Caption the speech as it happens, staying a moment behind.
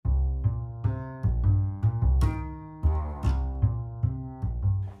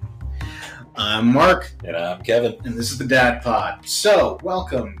I'm Mark. And I'm Kevin. And this is the Dad Pod. So,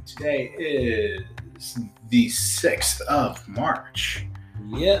 welcome. Today is the 6th of March.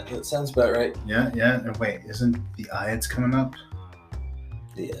 Yeah, that sounds about right. Yeah. No, wait, isn't the Ides coming up?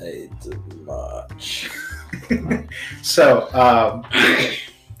 The Ides of March. So,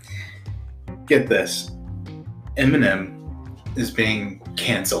 get this. Eminem is being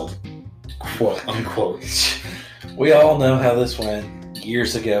canceled, quote unquote. We all know how this went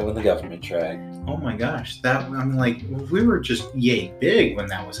years ago when the government tried. Oh my gosh, we were just yay big when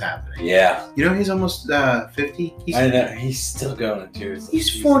that was happening. Yeah. You know, he's almost 50. I know, he's still going too.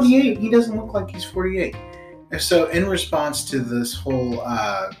 He's 48. He doesn't look like he's 48. So in response to this whole,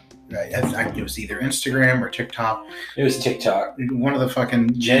 I think it was either Instagram or TikTok. It was TikTok. One of the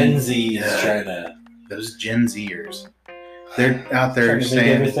fucking Gen Z is trying to... Those Gen Zers. They're out there trying to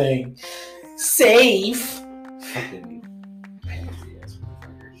saying... make everything safe. Fucking...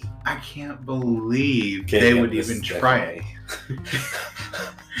 I can't believe they would even try it.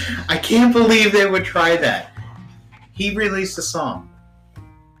 I can't believe they would try that. He released a song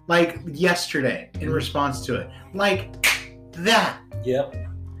like yesterday in response to it. Like that. Yep.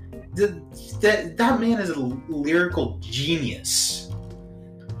 That man is a lyrical genius.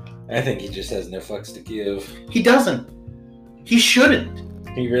 I think he just has no fucks to give. He doesn't. He shouldn't.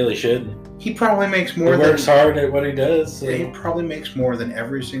 He really shouldn't. He probably makes more. He works hard at what he does. So. He probably makes more than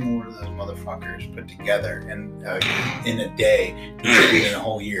every single one of those motherfuckers put together in a day, in a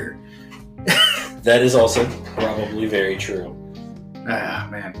whole year. That is also probably very true. Ah,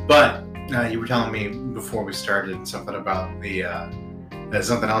 man. But you were telling me before we started something about the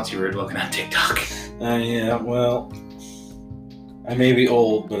something else you were looking at TikTok. Yeah. Well, I may be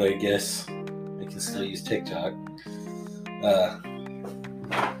old, but I guess I can still use TikTok.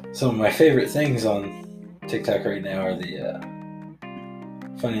 Some of my favorite things on TikTok right now are the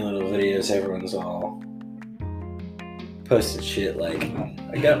funny little videos everyone's all posted shit like,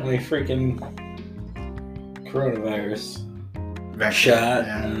 I got my freaking coronavirus shot,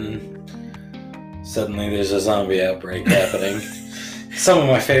 and suddenly there's a zombie outbreak happening. Some of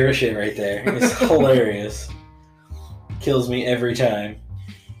my favorite shit right there. It's hilarious. Kills me every time.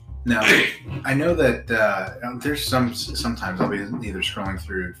 Now, I know that there's sometimes I'll be either scrolling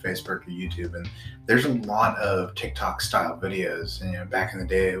through Facebook or YouTube, and there's a lot of TikTok-style videos. And, back in the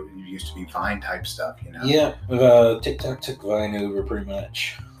day, it used to be Vine-type stuff, Yeah, TikTok took Vine over pretty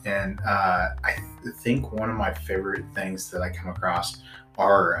much. And I think one of my favorite things that I come across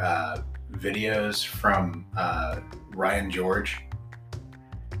are videos from Ryan George.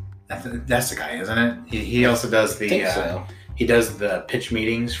 That's the guy, isn't it? He also does the... I think so. He does the pitch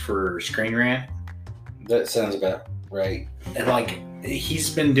meetings for Screen Rant. That sounds about right. And he's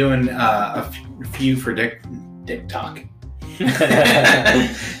been doing a few for TikTok. He's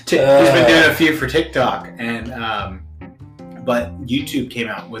been doing a few for TikTok, and but YouTube came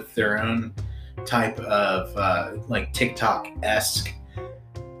out with their own type of TikTok-esque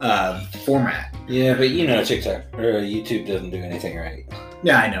format. Yeah, but TikTok or YouTube doesn't do anything right.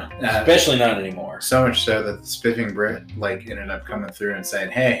 Yeah, I know. Especially not anymore. So much so that the Spiffing Brit ended up coming through and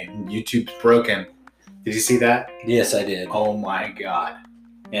saying, "Hey, YouTube's broken." Did you see that? Yes, I did. Oh my god!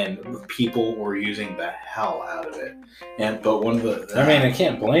 And people were using the hell out of it. But one of the I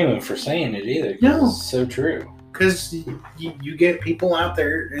can't blame him for saying it either. No, it's so true. Because you get people out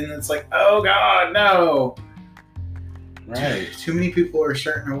there, and it's like, oh god, no. Right. Too many people are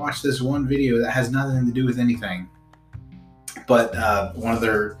starting to watch this one video that has nothing to do with anything. But one of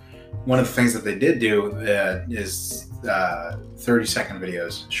the things that they did do is 30-second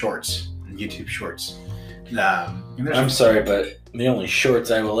videos, shorts, YouTube shorts. I'm sorry, but the only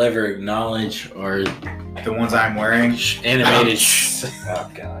shorts I will ever acknowledge are the ones I'm wearing. Animated. Oh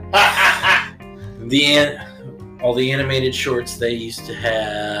god. All the animated shorts they used to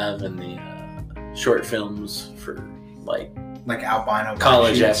have, and the short films for like albino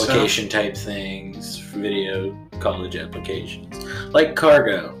college application type things, video college applications, like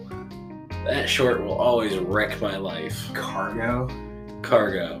Cargo. That short will always wreck my life. Cargo.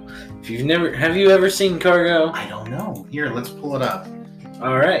 Have you ever seen Cargo? I don't know. Here, let's pull it up.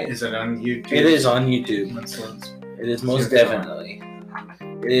 All right. Is it on YouTube? It is on YouTube. It is most definitely.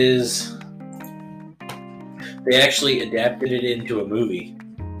 It is. They actually adapted it into a movie.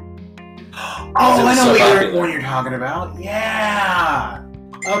 Oh, I know what you're talking about. Yeah.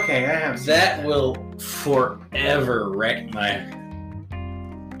 Okay, I have seen that. Will forever wreck my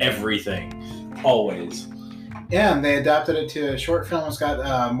everything. Always. Yeah, and they adapted it to a short film. It's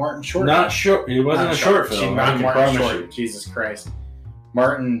got Martin Short. Not short. It wasn't a short film. Not Martin Short. Jesus Christ.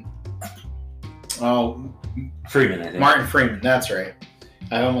 Martin. Oh, Freeman, I think. Martin Freeman. That's right.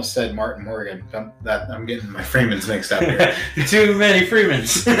 I almost said Martin Morgan. I'm getting my Freemans mixed up here. Too many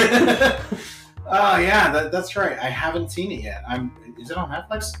Freemans. Oh yeah, that's right. I haven't seen it yet. Is it on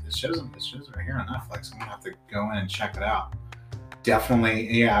Netflix? It shows it right here on Netflix. I'm gonna have to go in and check it out.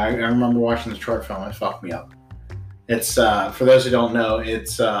 Definitely, yeah. I remember watching the short film. It fucked me up. It's for those who don't know,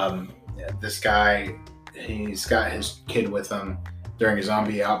 it's this guy. He's got his kid with him during a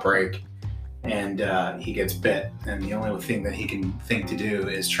zombie outbreak, and he gets bit. And the only thing that he can think to do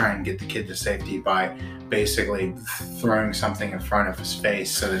is try and get the kid to safety by basically throwing something in front of his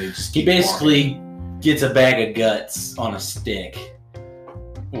face so that he basically gets a bag of guts on a stick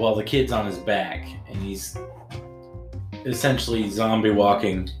while the kid's on his back, and he's essentially zombie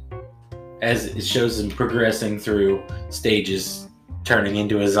walking as it shows him progressing through stages, turning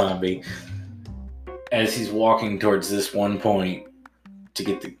into a zombie as he's walking towards this one point to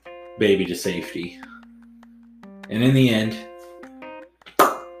get the baby to safety. And in the end,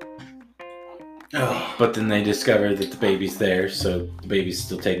 but then they discover that the baby's there, so the baby's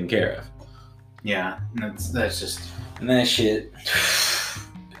still taken care of. Yeah, that's just... And that shit...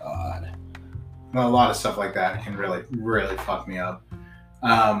 God. Well, a lot of stuff like that can really, really fuck me up.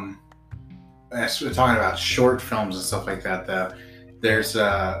 As we're talking about short films and stuff like that, though, there's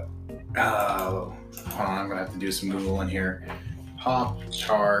hold on, I'm gonna have to do some Googling here.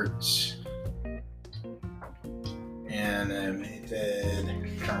 Pop-Tarts animated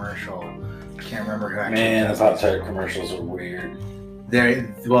commercial. Can't remember who actually. Man, the Pop-Tart commercials are weird.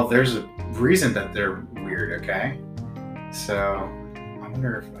 There's a reason that they're weird. Okay, so I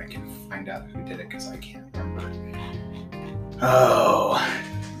wonder if I can find out who did it because I can't remember. Oh,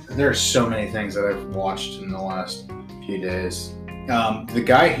 there are so many things that I've watched in the last few days. The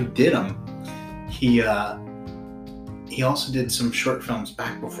guy who did them, he also did some short films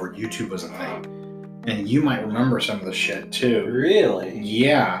back before YouTube was a thing, and you might remember some of the shit too. Really?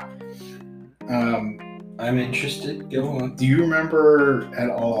 Yeah. I'm interested. Go on. Do you remember at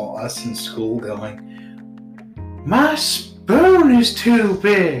all us in school going, "My spoon is too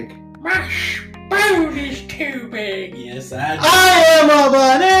big. My spoon is too big." Yes, I do. I am a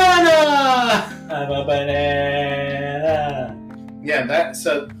banana. I'm a banana. Yeah,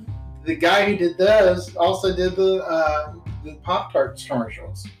 so the guy who did those also did the Pop-Tart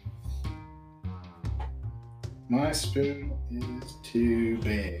commercials. My spoon is too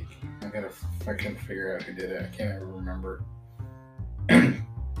big. I can figure out who did it. I can't ever remember.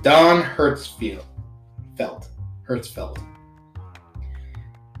 Don Hertzfeld.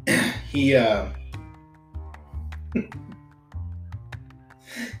 He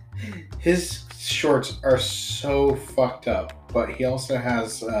his shorts are so fucked up, but he also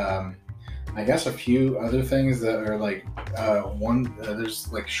has I guess a few other things that are like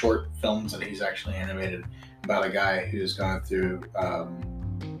there's like short films that he's actually animated about a guy who's gone through a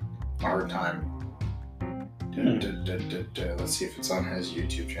hard time. Let's see if it's on his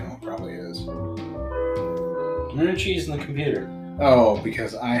YouTube channel. Probably is. Why aren't you using the computer? Oh,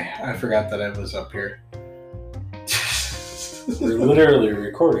 because I forgot that it was up here. We're literally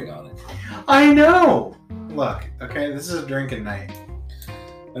recording on it. I know! Look, okay, this is a drinking night.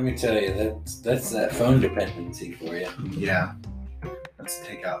 Let me tell you, that's that phone dependency for you. Yeah. Let's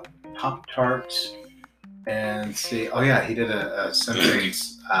take out Pop-Tarts and see. Oh yeah, he did a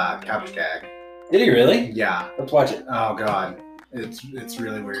Simpsons couch gag. Did he really? Yeah. Let's watch it. Oh god, it's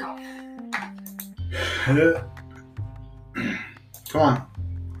really weird. Come on.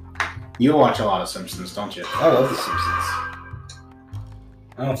 You watch a lot of Simpsons, don't you? I love The Simpsons.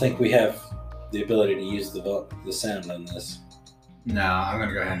 I don't think we have the ability to use the sound on this. No, I'm going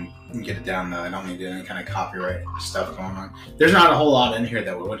to go ahead and get it down, though. I don't need any kind of copyright stuff going on. There's not a whole lot in here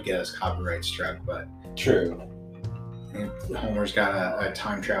that would get us copyright struck, but... True. Homer's got a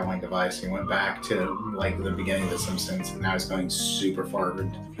time-traveling device. He went back to, like, the beginning of The Simpsons, and now he's going super far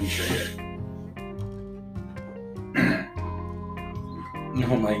into the future here.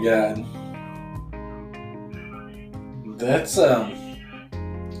 Oh my god. That's,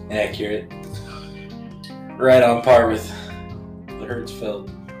 accurate. Right on par with the Hertzfeld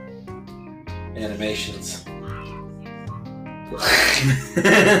animations.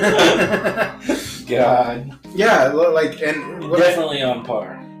 God. Yeah, like, and... Definitely on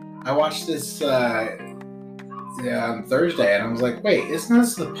par. I watched this, on Thursday, and I was like, wait, isn't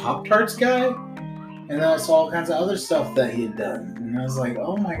this the Pop-Tarts guy? And then I saw all kinds of other stuff that he had done. And I was like,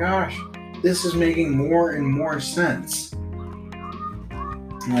 oh my gosh, this is making more and more sense.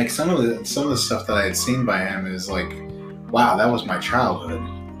 Like some of the stuff that I had seen by him is like, wow, that was my childhood.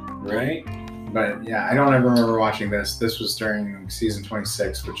 Right? But yeah, I don't ever remember watching this. This was during season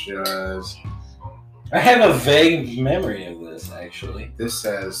 26, which was I have a vague memory of this, actually. This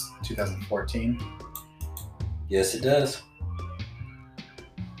says 2014. Yes, it does.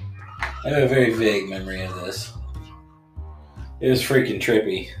 I have a very vague memory of this. It was freaking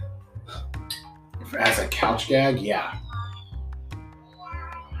trippy. As a couch gag, yeah.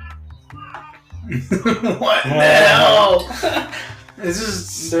 What the hell?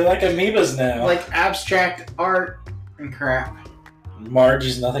 They're like amoebas now. Like abstract art and crap. Marge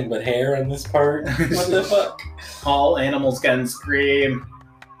is nothing but hair on this part. What the fuck? All animals can scream.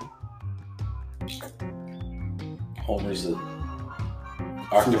 Homer's an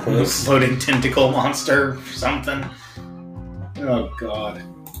octopus. Floating tentacle monster or something. Oh god.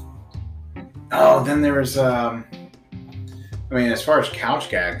 Oh, then there was I mean, as far as couch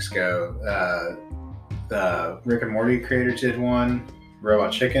gags go, the Rick and Morty creators did one.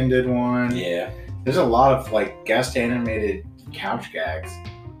 Robot Chicken did one. Yeah. There's a lot of like guest animated couch gags.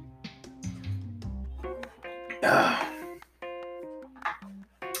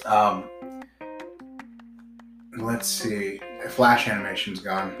 Let's see. Flash animation's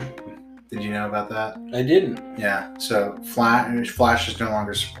gone. Did you know about that? I didn't. Yeah. So Flash is no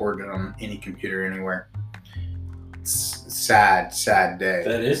longer supported on any computer anywhere. It's sad day.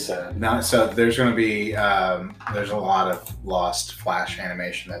 That is sad. No, so there's going to be there's a lot of lost Flash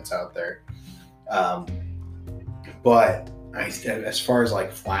animation that's out there. But as far as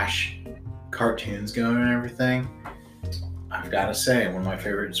like Flash cartoons go and everything, I've got to say one of my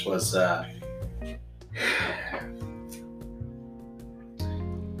favorites was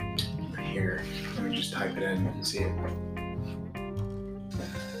here. Let me just type it in and see it.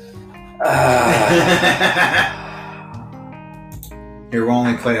 Here, we'll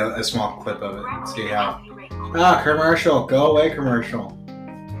only play a small clip of it and see how. Commercial. Go away, commercial.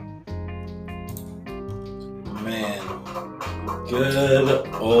 Man. Good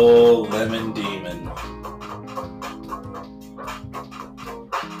old Lemon Demon.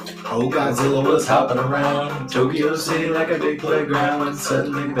 Oh, Godzilla was hopping around Tokyo City like a big playground when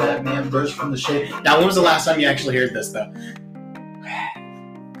suddenly Batman burst from the shade. Now, when was the last time you actually heard this, though?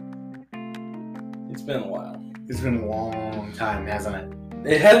 It's been a while. It's been a long time, hasn't it?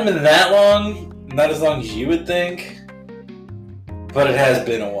 It hasn't been that long. Not as long as you would think. But it has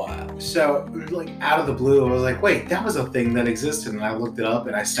been a while. So, like, out of the blue, I was like, wait, that was a thing that existed. And I looked it up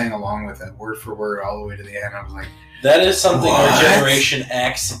and I sang along with it, word for word, all the way to the end. I was like, that is something what? Our generation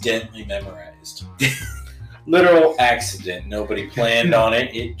accidentally memorized. Literal accident. Nobody planned on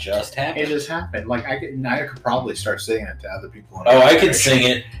it. It just happened. It just happened. Like, I could probably start singing it to other people. Oh, I could sing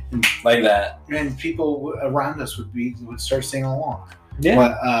it like that. And people around us would start singing along. Yeah.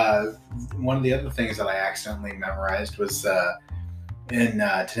 But one of the other things that I accidentally memorized was in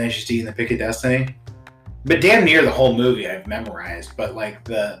Tenacious D and the Pick of Destiny. But damn near the whole movie I've memorized. But like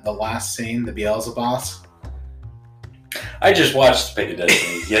the last scene, the Beelzebub. I just watched Pick of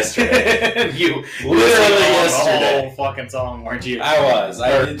Destiny yesterday. You literally yesterday. The whole fucking song, weren't you? I was.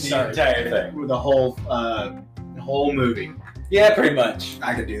 I did the entire thing. The whole movie. Yeah, pretty much.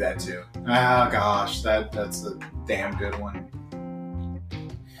 I could do that too. Oh gosh, that's a damn good one.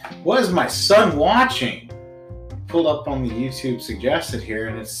 What is my son watching? Pulled up on the YouTube suggested here,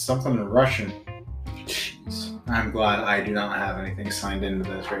 and it's something in Russian. Jeez. I'm glad I do not have anything signed into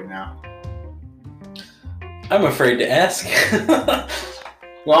this right now. I'm afraid to ask.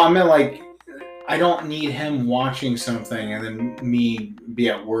 Well, I mean, like, I don't need him watching something and then me be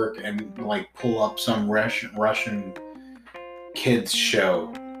at work and like pull up some Russian kids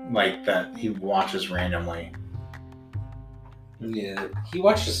show like that he watches randomly. Yeah, he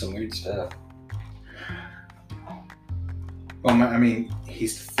watches some weird stuff. Well, I mean,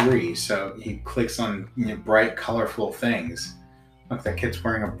 he's 3, so he clicks on bright, colorful things. Look, that kid's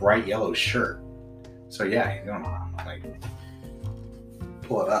wearing a bright yellow shirt. So yeah, he's gonna like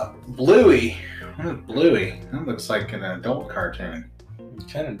pull it up. Bluey, what is Bluey? That looks like an adult cartoon.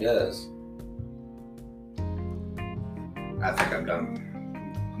 It kind of does. I think I'm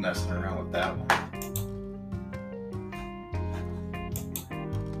done messing around with that one.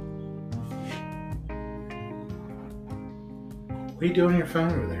 What are you doing on your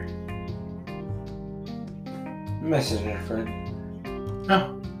phone over there? Messaging a friend.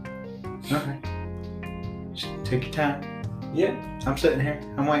 Oh, okay. Just take your time. Yeah. I'm sitting here.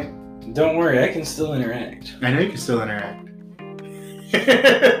 I'm waiting. Don't worry, I can still interact. I know you can still interact.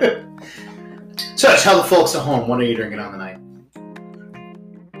 So tell the folks at home, what are you drinking on the night?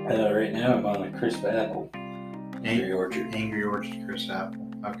 Right now I'm on a crisp apple. Angry Orchard. Angry Orchard crisp apple.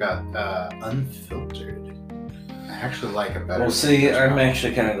 I've got unfiltered. I actually like it better. Well, see, I'm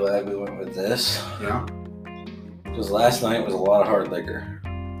actually kind of glad we went with this. Yeah? Because last night was a lot of hard liquor.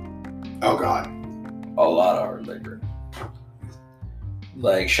 Oh, God. a lot of hard liquor.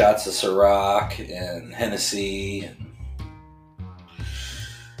 Like shots of Ciroc and Hennessy. And...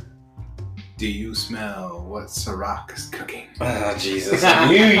 Do you smell what Ciroc is cooking? Oh, Jesus. I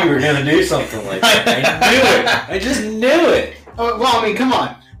knew you were going to do something like that. I knew it. I just knew it. Oh, well, I mean, come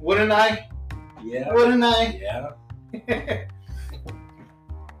on. Wouldn't I? Yeah. Wouldn't I? Yeah.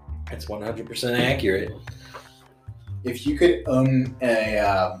 It's 100% accurate. If you could own a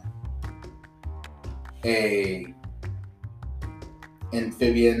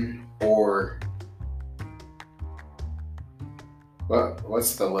amphibian or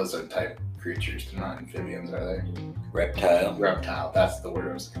what's the lizard type creatures? They're not amphibians, are they? Reptile. Reptile. That's the word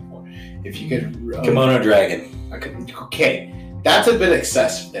I was looking for. If you could Kimono dragon. Okay, that's a bit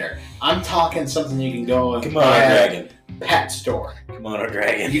excessive there. I'm talking something you can go and Kimono dragon. Pet store. Kimono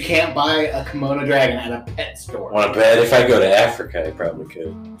dragon. You can't buy a kimono dragon at a pet store. Want to bet if I go to Africa, I probably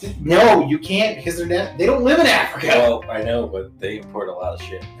could. No, you can't because they don't live in Africa. Well, I know, but they import a lot of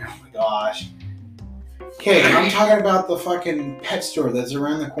shit. Oh my gosh. Okay, I'm talking about the fucking pet store that's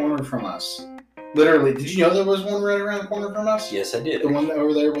around the corner from us. Literally, did you know there was one right around the corner from us? Yes, I did. The one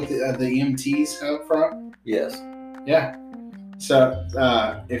over there with the EMTs out front? Yes. Yeah. So,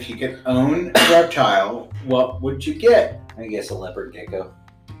 if you could own a reptile, what would you get? I guess a leopard gecko.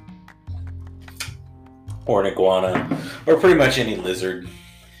 Or an iguana. Or pretty much any lizard.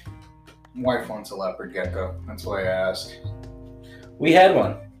 Wife wants a leopard gecko. That's why I asked. We had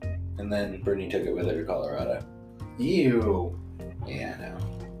one. And then Brittany took it with her to Colorado. Ew. Yeah, I know.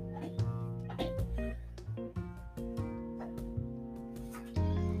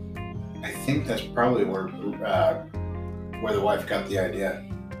 I think that's probably where the wife got the idea.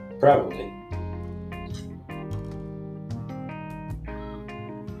 Probably.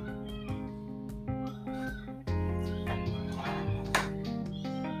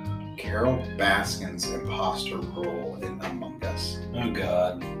 Carol Baskin's imposter role in Among Us. Oh,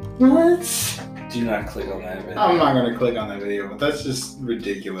 God. What? Do not click on that video. I'm not going to click on that video, but that's just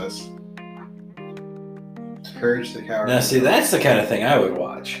ridiculous. Courage the Coward. Now, see, that's the kind of thing I would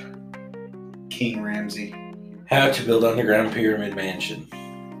watch. King Ramsay. How to Build Underground Pyramid Mansion.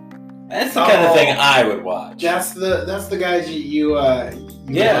 That's the kind of thing I would watch. That's the guys you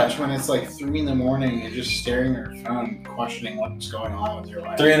watch when it's like 3 a.m. and you're just staring at your phone, questioning what's going on with your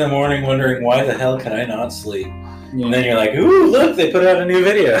life. 3 a.m, wondering why the hell can I not sleep? Yeah. And then you're like, ooh, look, they put out a new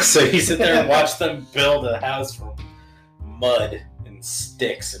video. So you sit there and watch them build a house from mud and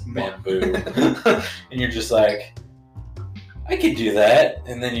sticks and bamboo. And you're just like, I could do that.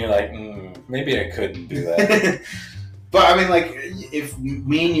 And then you're like, maybe I couldn't do that. But I mean, like, if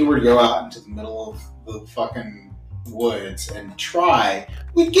me and you were to go out into the middle of the fucking woods and try,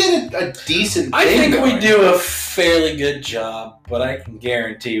 we'd get a decent I think going. we do a fairly good job, but I can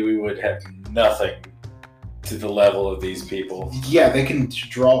guarantee we would have nothing to the level of these people. Yeah, they can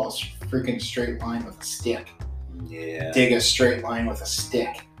draw a freaking straight line with a stick. Yeah. Dig a straight line with a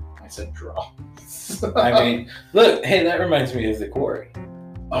stick. I said draw. I mean, look, hey, that reminds me of the quarry.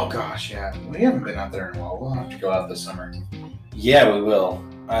 Oh gosh, yeah. We haven't been out there in a while. We'll have to go out this summer. Yeah, we will.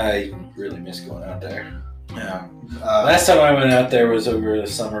 I really miss going out there. Yeah. Last time I went out there was over the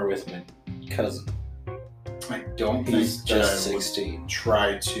summer with my cousin. I don't He's think just I would 16.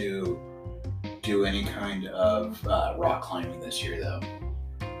 try to do any kind of rock climbing this year, though.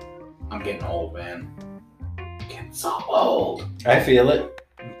 I'm getting old, man. Getting so old. I feel it,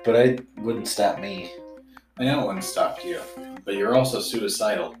 but it wouldn't stop me. I know it wouldn't stop you, but you're also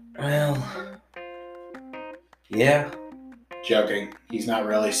suicidal. Well, yeah. Joking. He's not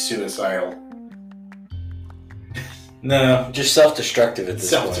really suicidal. No, just self-destructive at this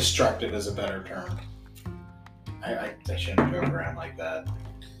point. Self-destructive is a better term. I shouldn't joke around like that.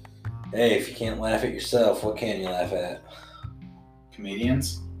 Hey, if you can't laugh at yourself, what can you laugh at?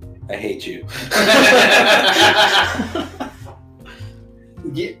 Comedians? I hate you.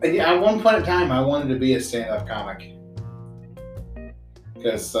 Yeah, at one point in time, I wanted to be a stand-up comic.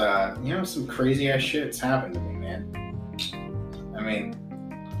 Because, some crazy-ass shit's happened to me, man. I mean,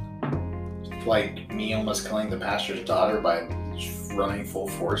 like me almost killing the pastor's daughter by running full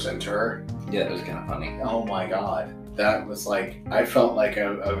force into her. Yeah, it was kind of funny. Oh my god. That was like, I felt like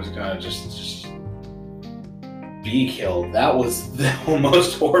I was going to just be killed. That was the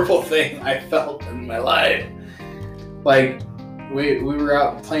most horrible thing I felt in my life. Like, we were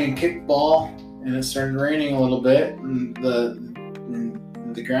out playing kickball, and it started raining a little bit, and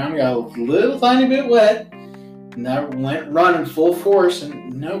the ground got a little tiny bit wet, and I went running full force,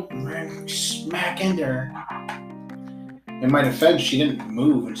 and nope, ran smack into her. In my defense, she didn't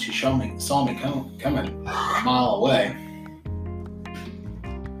move, and she saw me coming a mile away.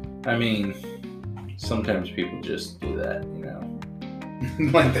 I mean, Sometimes people just do that, you know.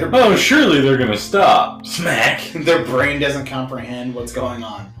 Like Surely they're gonna stop. Smack. Their brain doesn't comprehend what's going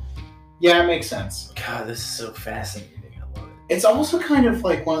on. Yeah, it makes sense. God, this is so fascinating. I love it. It's also kind of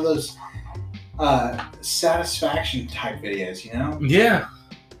like one of those satisfaction type videos, you know? Yeah.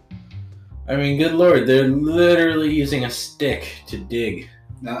 I mean, good lord, they're literally using a stick to dig.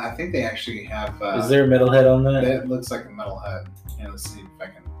 No, I think they actually have... is there a metal head on that? It looks like a metal head. Yeah, let's see if I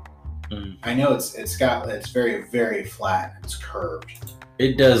can... I know it's very, very flat. It's curved.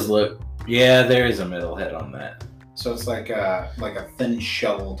 It does look... Yeah, there is a metal head on that. So it's like a thin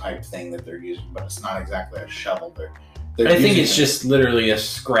shovel type thing that they're using, but it's not exactly a shovel. I think it's just literally a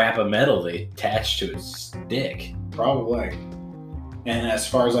scrap of metal they attach to its stick. Probably. And as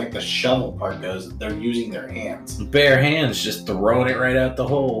far as like the shovel part goes, they're using their hands. Bare hands, just throwing it right out the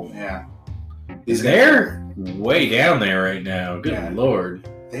hole. Yeah. They're way down there right now. Good lord.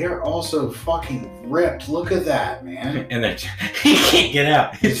 They are also fucking ripped. Look at that, man. And he can't get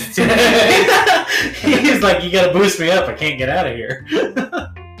out. He's like, you gotta boost me up. I can't get out of here.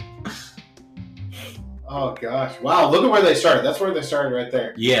 Oh gosh! Wow! Look at where they started. That's where they started right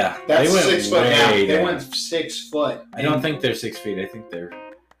there. Yeah, that's they went 6 foot down. down. They went 6 foot. I don't think they're 6 feet. I think they're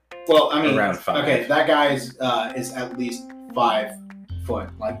around 5. Okay, that guy is at least 5 foot,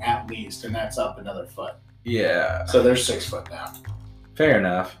 like at least, and that's up another foot. Yeah. So they're 6 foot down. Fair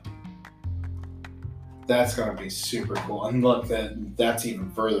enough. That's gonna be super cool. And look, that's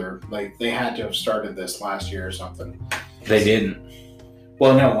even further. Like they had to have started this last year or something. They didn't.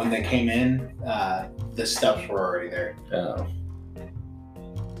 Well, no. When they came in, the steps were already there. Oh.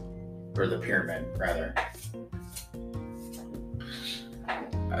 Or the pyramid, rather.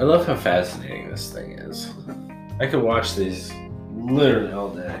 I love how fascinating this thing is. I could watch these literally all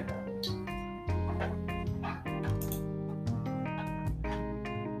day.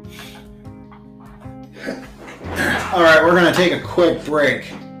 All right, we're going to take a quick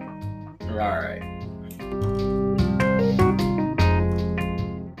break. All right.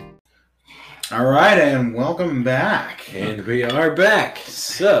 All right, and welcome back. And we are back.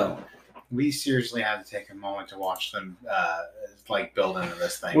 So, we seriously had to take a moment to watch them build into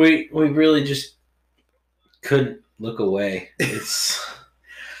this thing. We really just couldn't look away.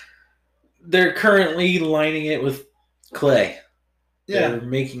 They're currently lining it with clay. Yeah. They're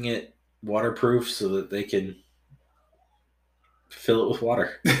making it waterproof so that they can fill it with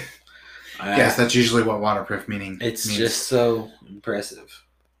water. Yes, that's usually what waterproof means. It's just so impressive.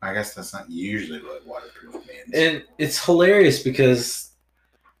 I guess that's not usually what waterproof means. And it's hilarious because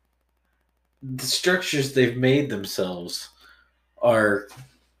the structures they've made themselves are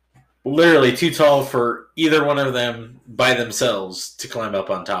literally too tall for either one of them by themselves to climb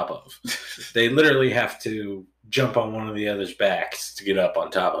up on top of. They literally have to jump on one of the other's backs to get up on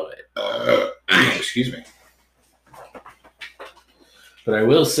top of it. Excuse me. But I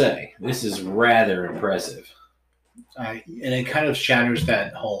will say, this is rather impressive. And it kind of shatters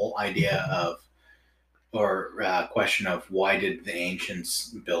that whole idea of, or question of, why did the ancients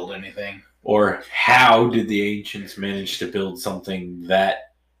build anything? Or how did the ancients manage to build something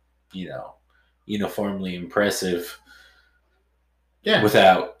that, uniformly impressive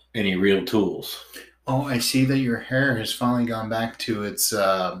without any real tools? Oh, I see that your hair has finally gone back to its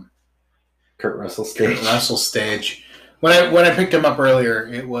Kurt Russell stage. When I picked him up earlier,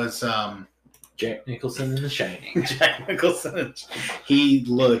 it was Jack Nicholson in The Shining. Jack Nicholson. He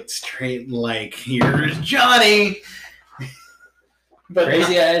looked straight like, here's Johnny. But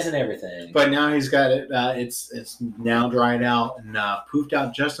crazy eyes and everything. But now he's got it. It's now dried out and poofed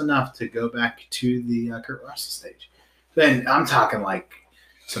out just enough to go back to the Kurt Russell stage. Then I'm talking like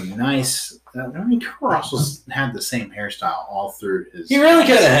some nice. Kurt Russell's had the same hairstyle all through his. He really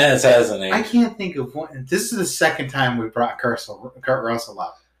kind of has, hasn't he? I can't think of one. This is the second time we brought Kurt Russell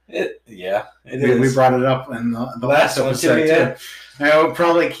up. It We brought it up in the last episode too. And I will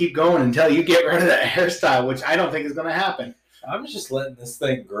probably keep going until you get rid of that hairstyle, which I don't think is going to happen. I'm just letting this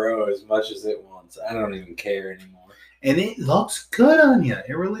thing grow as much as it wants. I don't even care anymore. And it looks good on you.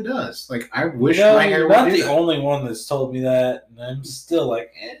 It really does. Like, I wish my hair would not do the that. only one that's told me that, and I'm still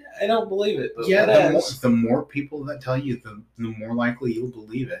like, I don't believe it. But yeah, the more people that tell you, the more likely you'll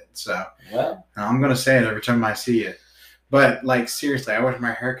believe it. So, I'm going to say it every time I see it. But, like, seriously, I wish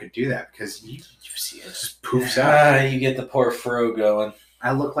my hair could do that because you see it just poofs out. You get the poor fro going.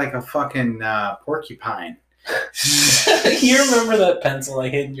 I look like a fucking porcupine. You remember that pencil I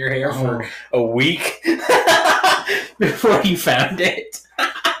hid in your hair for a week before you found it?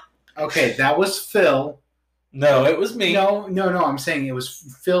 Okay, that was Phil. No, it was me. No. I'm saying it was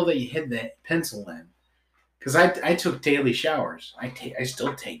Phil that you hid the pencil in. Because I took daily showers. I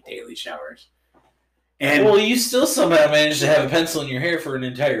still take daily showers. And well, you still somehow managed to have a pencil in your hair for an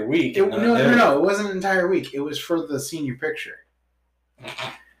entire week. No. It wasn't an entire week. It was for the senior picture.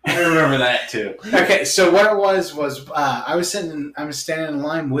 I remember that too. Okay, so what it was I was standing in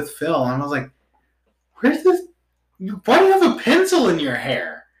line with Phil, and I was like, "Where's this? Why do you have a pencil in your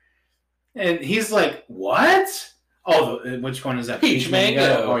hair?" And he's like, "What? Oh, which one is that? Peach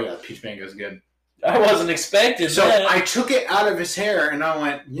mango. Oh yeah, peach mango is good." I wasn't expecting So that. I took it out of his hair, and I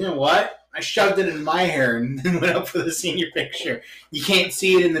went, "You know what?" I shoved it in my hair and then went up for the senior picture. You can't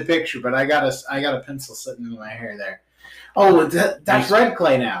see it in the picture, but I got a pencil sitting in my hair there. Oh, that's red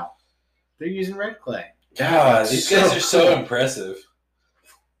clay now. They're using red clay. God, these guys are so impressive.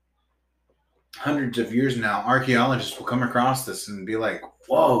 Hundreds of years now, archaeologists will come across this and be like,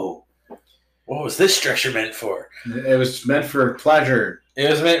 "Whoa, what was this structure meant for?" It was meant for pleasure. It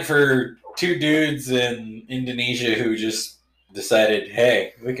was meant for two dudes in Indonesia who just decided,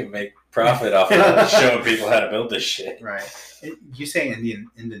 hey, we can make profit off of showing people how to build this shit. Right. You say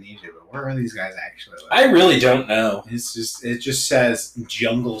Indonesia, but where are these guys actually living? I really don't know. It just says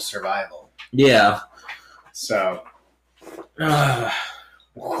jungle survival. Yeah. So,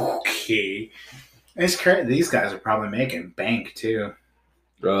 okay. It's crazy. These guys are probably making bank too.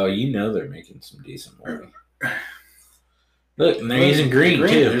 Bro, you know they're making some decent money. Look, and they're using green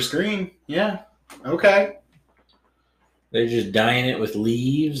too. There's green. Yeah. Okay. They're just dyeing it with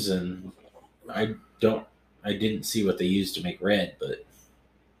leaves, and I didn't see what they used to make red, but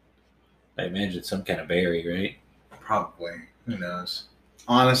I imagine some kind of berry, right? Probably. Who knows?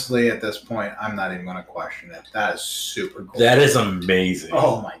 Honestly, at this point, I'm not even going to question it. That is super cool. That is amazing.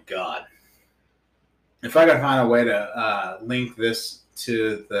 Oh my god! If I can find a way to link this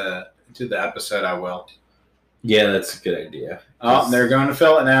to the episode, I will. Yeah, that's a good idea. Oh, they're going to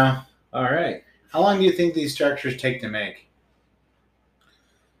fill it now. All right. How long do you think these structures take to make?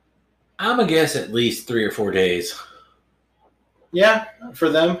 I'm going to guess at least 3 or 4 days. Yeah, for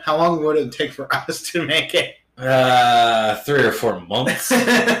them. How long would it take for us to make it? 3 or 4 months.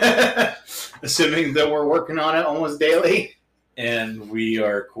 Assuming that we're working on it almost daily. And we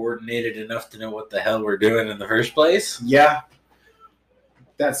are coordinated enough to know what the hell we're doing in the first place. Yeah.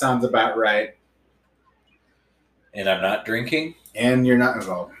 That sounds about right. And I'm not drinking. And you're not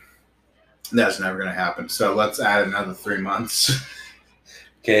involved. That's never going to happen. So let's add another 3 months.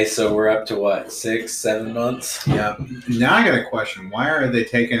 Okay, so we're up to what, 6, 7 months? Yeah. Now I got a question. Why are they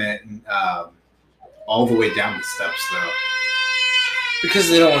taking it all the way down the steps, though? Because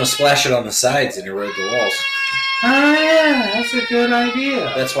they don't want to splash it on the sides and erode the walls. Oh yeah, that's a good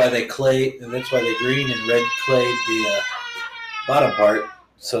idea. That's why they green and red clayed the bottom part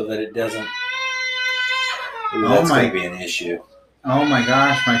so that it doesn't. That's going to be an issue. Oh my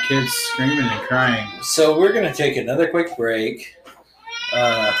gosh, my kid's screaming and crying. So we're going to take another quick break.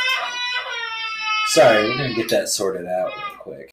 Sorry, we're going to get that sorted out real quick.